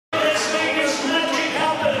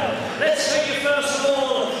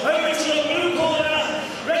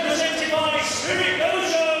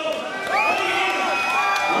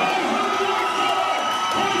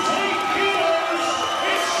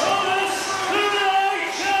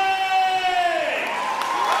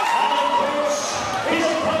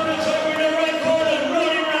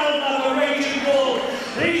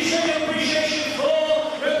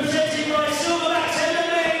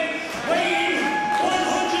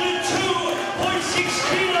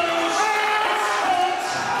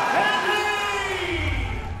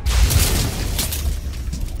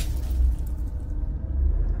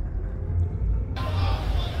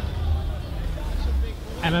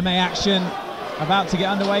MMA action about to get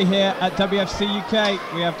underway here at WFC UK.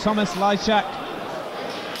 We have Thomas Lychak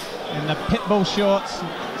in the pitbull shorts,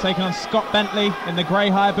 taking on Scott Bentley in the grey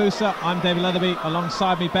Hayabusa. I'm David Leatherby,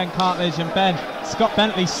 alongside me Ben Cartledge, and Ben, Scott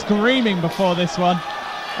Bentley screaming before this one.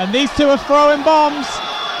 And these two are throwing bombs.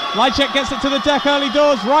 Lychak gets it to the deck early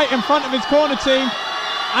doors, right in front of his corner team,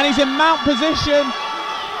 and he's in mount position.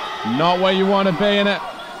 Not where you want to be in it.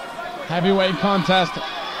 Heavyweight contest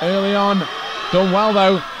early on. Done well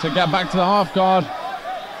though to get back to the half guard.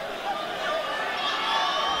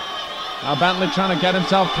 Now Bentley trying to get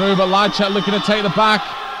himself through, but Lychak looking to take the back.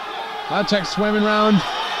 Lychak swimming round.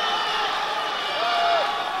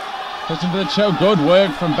 Pushing for the choke. Good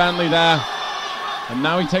work from Bentley there. And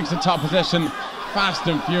now he takes the top position. Fast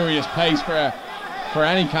and furious pace for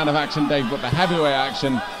any kind of action, Dave, but the heavyweight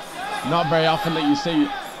action, not very often that you see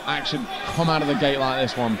action come out of the gate like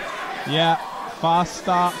this one. Yeah, fast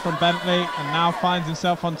start from Bentley, and now finds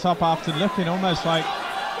himself on top after looking almost like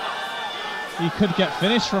he could get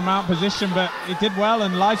finished from mount position, but he did well,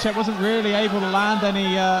 and Lychak wasn't really able to land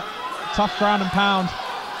any tough ground and pound.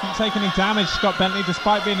 Didn't take any damage, Scott Bentley,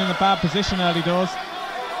 despite being in a bad position early doors.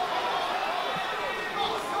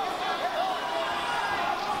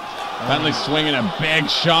 Bentley swinging a big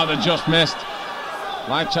shot that just missed.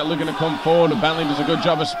 Lychak looking to come forward, and Bentley does a good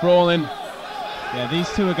job of sprawling. Yeah, these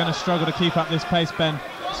two are going to struggle to keep up this pace, Ben.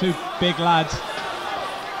 Two big lads.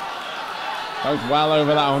 Both well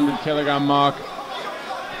over that 100-kilogram mark.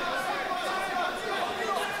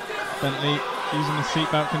 Bentley using the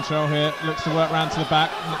seatbelt control here. Looks to work round to the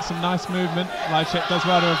back. That's some nice movement. Lychak does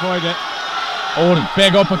well to avoid it. Oh, the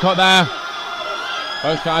big uppercut there.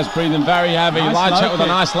 Both guys breathing very heavy. Lychak with a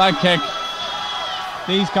nice leg kick.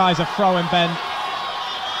 These guys are throwing, Ben.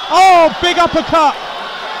 Oh, big uppercut.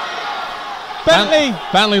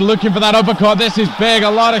 Bentley looking for that uppercut. This is big. A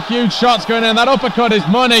lot of huge shots going in. That uppercut is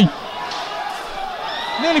money.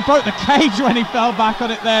 Nearly broke the cage when he fell back on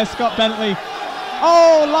it there, Scott Bentley.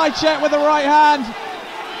 Oh, Lychak with the right hand.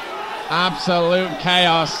 Absolute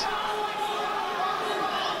chaos.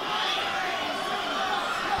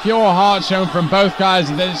 Pure heart shown from both guys.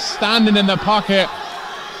 They're standing in the pocket,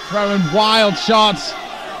 throwing wild shots.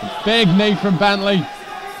 Big knee from Bentley.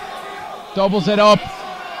 Doubles it up.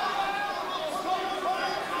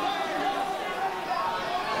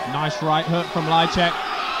 Nice right hook from Lychak.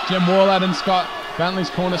 Jim Warlett in Scott Bentley's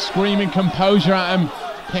corner screaming composure at him.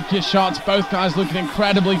 Pick your shots. Both guys looking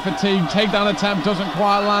incredibly fatigued. Takedown attempt doesn't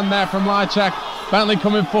quite land there from Lychak. Bentley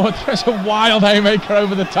coming forward. There's a wild haymaker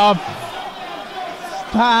over the top.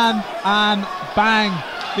 Stand and bang.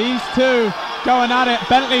 These two going at it.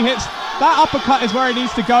 Bentley hits. That uppercut is where he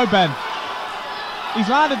needs to go, Ben. He's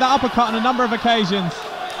landed that uppercut on a number of occasions.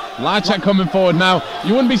 Lychak coming forward now.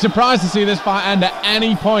 You wouldn't be surprised to see this fight end at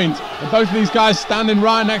any point. And both of these guys standing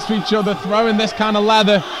right next to each other, throwing this kind of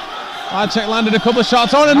leather. Lychak landed a couple of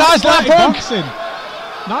shots on a nice left hook. Boxing.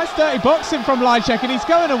 Nice dirty boxing from Lychak, and he's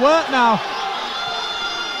going to work now.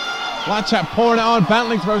 Lychak pouring it on.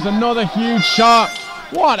 Bentley throws another huge shot.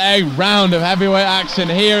 What a round of heavyweight action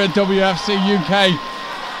here at WFC UK.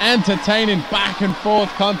 Entertaining back and forth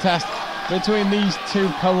contest between these two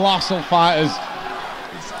colossal fighters.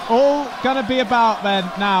 It's all going to be about, Ben,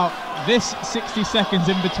 now this 60 seconds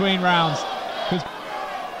in between rounds.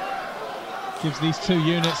 Gives these two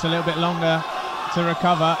units a little bit longer to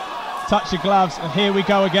recover. Touch your gloves, and here we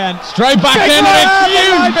go again. Straight back in, and a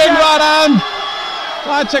huge big right hand.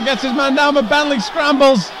 Lychak gets his man down, but Bentley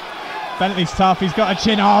scrambles. Bentley's tough, he's got a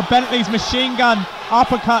chin. Oh, Bentley's machine gun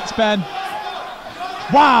uppercuts, Ben.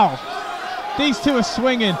 Wow, these two are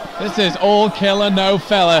swinging. This is all killer, no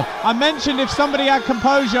filler. I mentioned if somebody had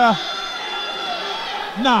composure.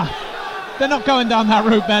 Nah, they're not going down that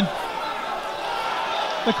route, Ben.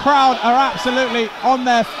 The crowd are absolutely on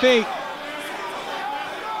their feet.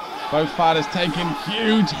 Both fighters taking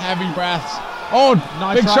huge, heavy breaths. Oh,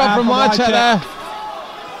 nice big shot from Lychak there.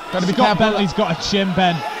 Got to be careful. Bentley's got a chin,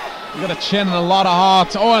 Ben. He's got a chin and a lot of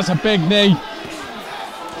heart. Oh, that's a big knee.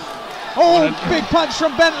 Oh, big punch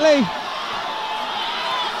from Bentley.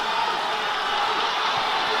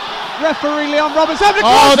 Referee Leon Roberts having a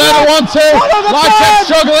oh, they're the 1-2. Lychak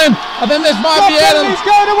struggling. I think this might be it. He's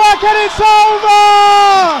going to work, and it's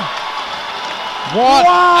over. What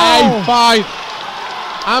a fight.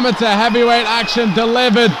 Amateur heavyweight action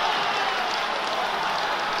delivered.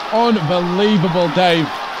 Unbelievable, Dave.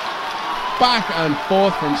 Back and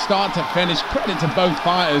forth from start to finish. Credit to both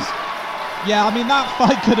fighters. Yeah, I mean, that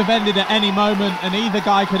fight could have ended at any moment, and either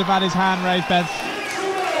guy could have had his hand raised, Ben.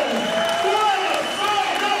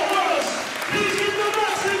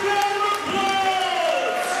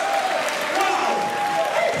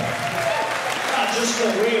 Just a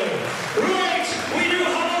real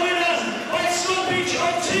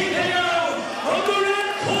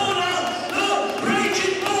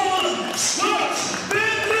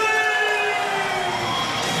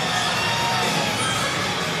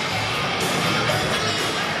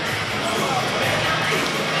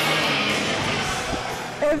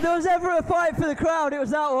If there was ever a fight for the crowd, it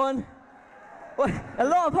was that one. Well, a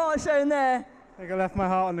lot of heart shown there. I think I left my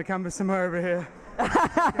heart on the canvas somewhere over here.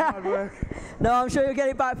 Hard work. No, I'm sure you'll get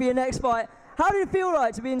it back for your next fight. How did it feel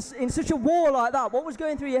like to be in such a war like that? What was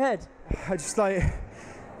going through your head? Every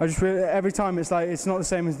time it's like it's not the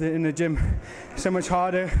same as in the gym. It's so much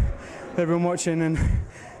harder. Everyone watching, and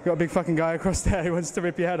you got a big fucking guy across there who wants to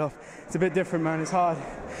rip your head off. It's a bit different, man. It's hard.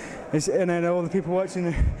 And then all the people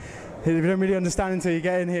watching, you don't really understand until you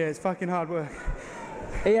get in here. It's fucking hard work.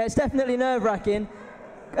 Yeah, it's definitely nerve-wracking.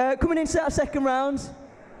 Coming into that second round,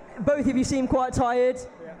 both of you seem quite tired.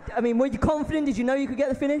 Yeah. I mean, were you confident? Did you know you could get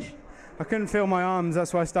the finish? I couldn't feel my arms,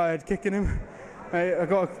 that's why I started kicking him. I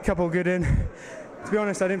got a couple good in. To be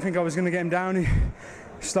honest, I didn't think I was going to get him down. He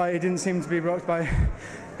didn't seem to be blocked by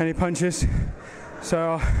any punches.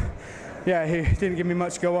 So, yeah, he didn't give me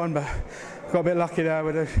much to go on, but got a bit lucky there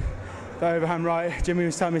with the overhand right. Jimmy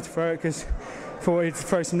was telling me to throw it because I thought he'd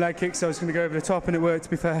throw some leg kicks, so I was going to go over the top, and it worked,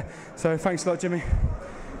 to be fair. So thanks a lot, Jimmy.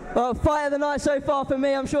 Well, fight of the night so far for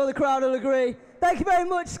me. I'm sure the crowd will agree. Thank you very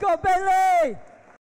much, Scott Bentley.